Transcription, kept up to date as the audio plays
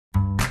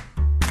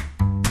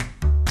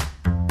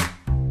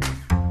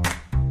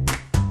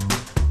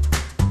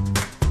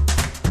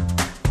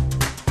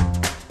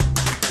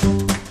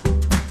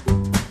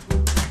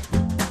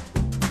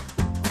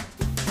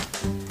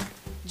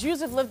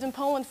Jews have lived in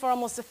Poland for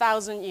almost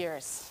 1,000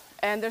 years,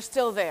 and they're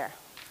still there.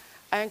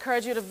 I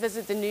encourage you to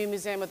visit the new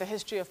Museum of the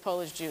History of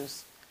Polish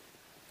Jews.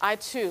 I,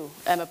 too,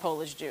 am a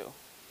Polish Jew.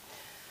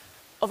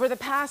 Over the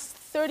past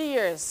 30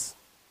 years,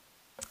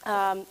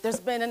 there's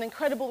been an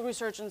incredible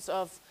resurgence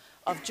of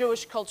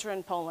Jewish culture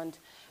in Poland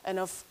and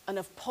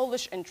of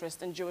Polish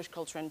interest in Jewish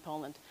culture in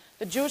Poland.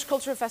 The Jewish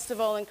Culture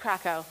Festival in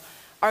Krakow,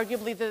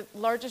 arguably the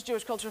largest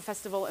Jewish culture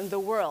festival in the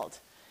world,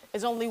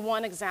 is only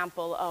one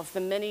example of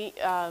the many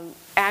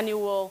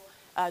annual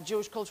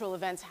Jewish cultural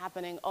events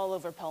happening all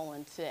over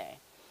Poland today.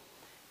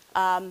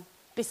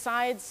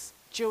 Besides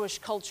Jewish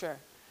culture,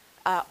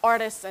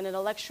 artists and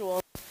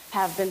intellectuals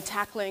have been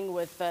tackling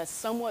with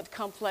somewhat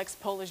complex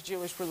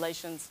Polish-Jewish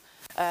relations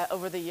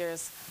over the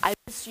years. I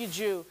Miss You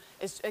Jew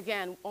is,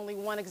 again, only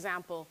one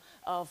example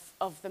of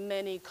the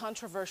many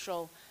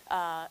controversial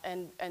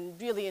and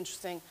really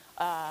interesting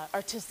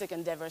artistic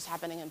endeavors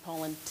happening in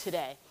Poland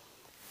today.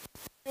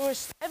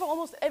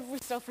 Almost every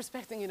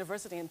self-respecting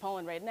university in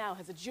Poland right now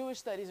has a Jewish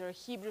studies or a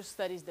Hebrew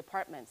studies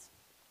department.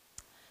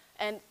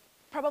 And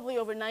probably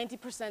over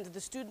 90% of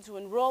the students who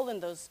enroll in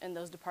those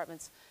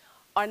departments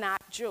are not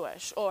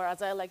Jewish, or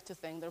as I like to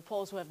think, they're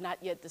Poles who have not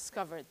yet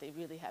discovered they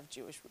really have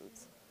Jewish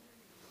roots.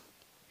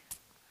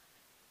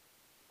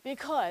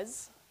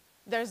 Because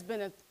there's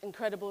been an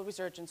incredible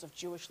resurgence of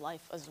Jewish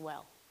life as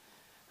well.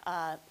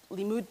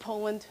 Limud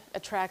Poland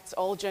attracts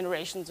all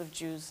generations of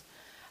Jews,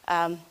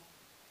 and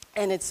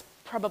it's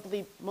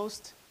probably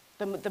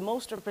the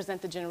most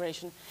represented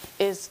generation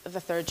is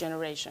the third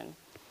generation.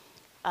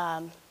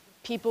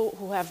 People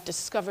who have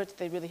discovered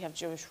they really have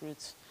Jewish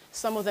roots.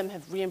 Some of them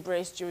have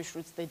re-embraced Jewish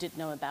roots they didn't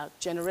know about.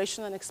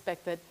 Generation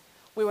unexpected,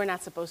 we were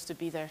not supposed to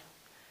be there.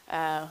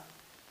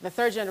 The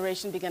third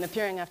generation began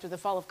appearing after the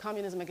fall of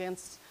communism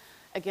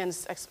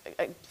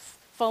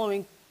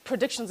following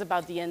predictions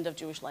about the end of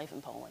Jewish life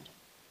in Poland.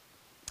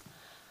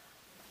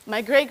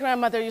 My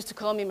great-grandmother used to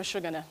call me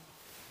Meshugene.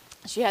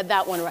 She had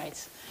that one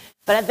right.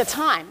 But at the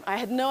time, I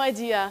had no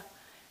idea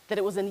that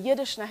it was in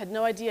Yiddish, and I had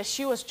no idea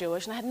she was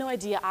Jewish, and I had no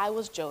idea I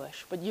was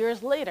Jewish. But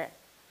years later,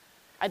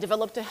 I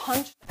developed a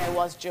hunch that I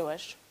was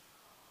Jewish.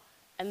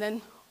 And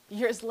then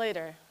years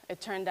later, it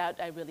turned out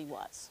I really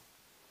was.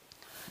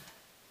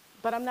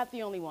 But I'm not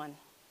the only one.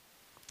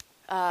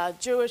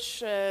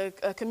 Jewish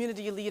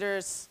community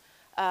leaders,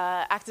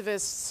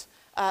 activists,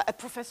 a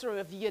professor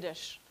of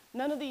Yiddish,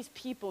 none of these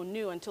people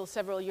knew until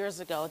several years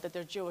ago that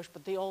they're Jewish,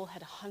 but they all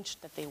had a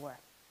hunch that they were.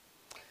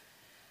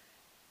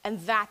 And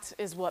that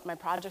is what my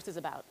project is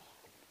about.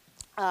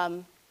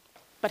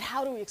 But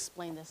how do we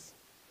explain this?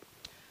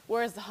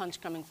 Where is the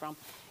hunch coming from?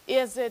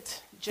 Is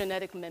it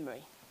genetic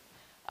memory?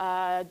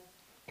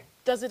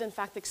 Does it in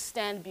fact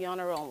extend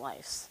beyond our own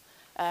lives?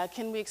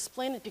 Can we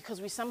explain it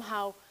because we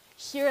somehow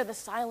hear the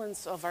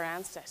silence of our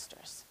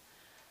ancestors?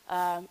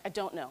 I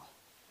don't know.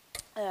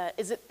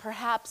 Is it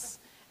perhaps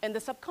in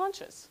the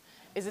subconscious?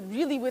 Is it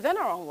really within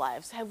our own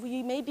lives? Have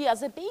we maybe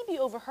as a baby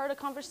overheard a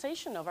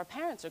conversation of our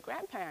parents or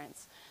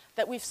grandparents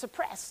that we've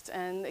suppressed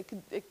and it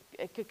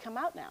could come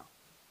out now?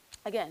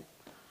 Again,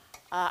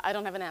 I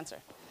don't have an answer.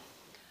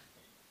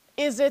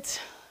 Is it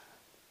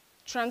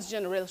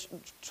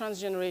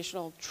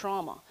transgenerational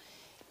trauma?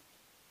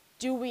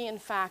 Do we in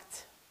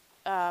fact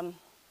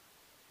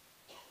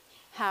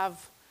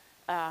have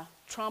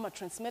trauma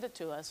transmitted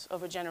to us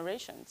over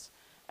generations?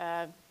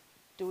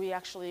 Do we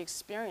actually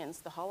experience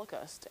the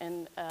Holocaust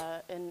in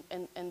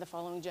the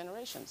following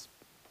generations?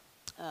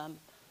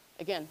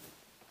 Again,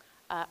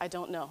 I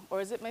don't know. Or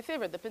is it my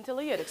favorite, the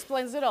Pintiliyid?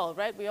 Explains it all,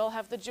 right? We all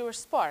have the Jewish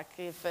spark.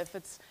 If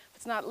it's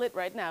not lit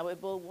right now,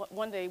 it will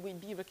one day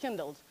be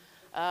rekindled.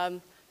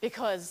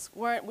 Because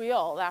weren't we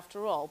all,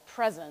 after all,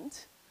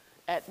 present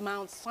at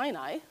Mount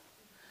Sinai,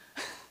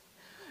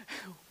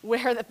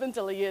 where the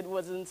Pintiliyid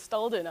was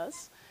installed in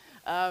us?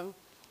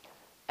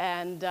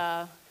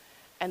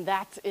 And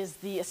that is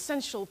the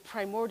essential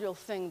primordial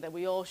thing that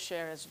we all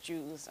share as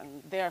Jews,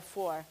 and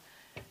therefore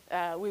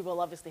we will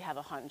obviously have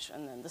a hunch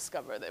and then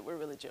discover that we're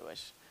really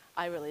Jewish.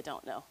 I really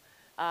don't know.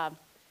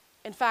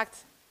 In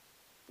fact,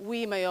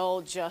 we may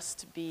all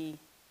just be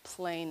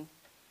plain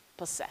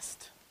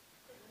possessed.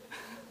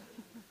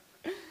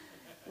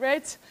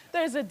 Right?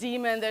 There's a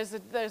demon, there's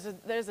a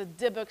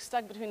dybbuk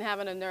stuck between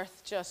heaven and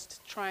earth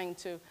just trying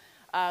to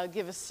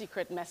give us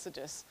secret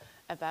messages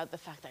about the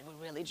fact that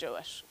we're really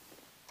Jewish.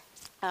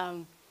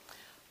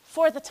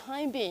 For the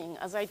time being,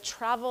 as I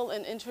travel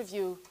and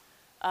interview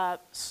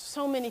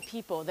so many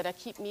people that I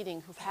keep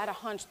meeting who've had a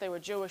hunch they were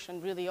Jewish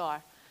and really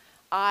are,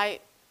 I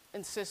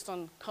insist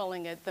on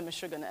calling it the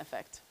Meshugene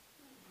effect.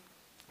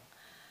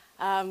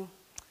 And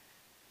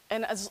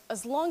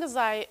as long as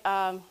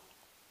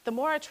the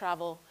more I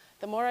travel,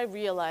 the more I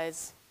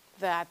realize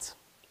that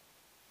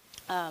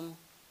I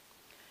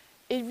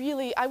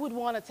would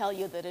want to tell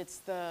you that it's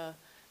the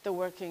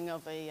working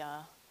of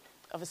a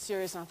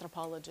serious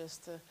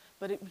anthropologist,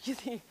 but it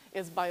really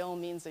is by all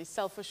means a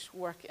selfish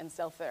work in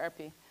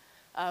self-therapy.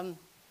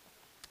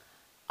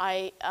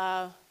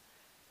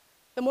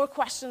 The more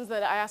questions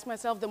that I ask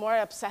myself, the more I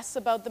obsess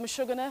about the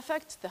Meshugene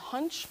effect, the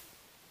hunch,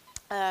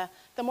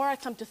 the more I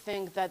come to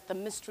think that the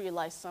mystery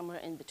lies somewhere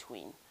in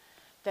between,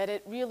 that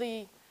it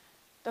really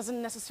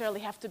doesn't necessarily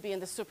have to be in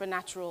the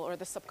supernatural or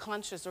the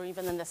subconscious or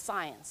even in the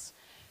science,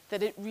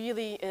 that it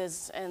really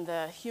is in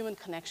the human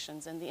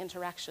connections and the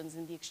interactions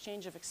and the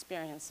exchange of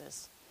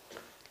experiences.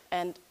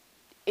 And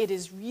it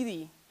is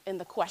really in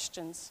the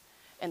questions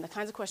and the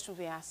kinds of questions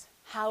we ask,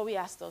 how we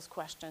ask those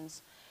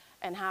questions,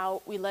 and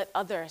how we let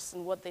others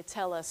and what they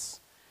tell us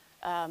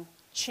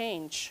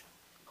change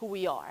who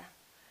we are.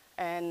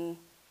 And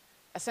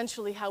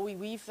essentially how we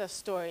weave the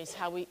stories,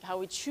 how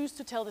we choose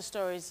to tell the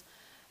stories,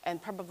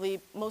 and probably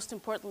most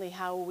importantly,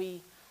 how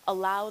we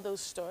allow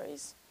those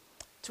stories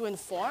to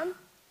inform,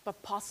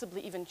 but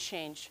possibly even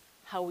change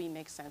how we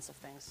make sense of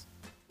things.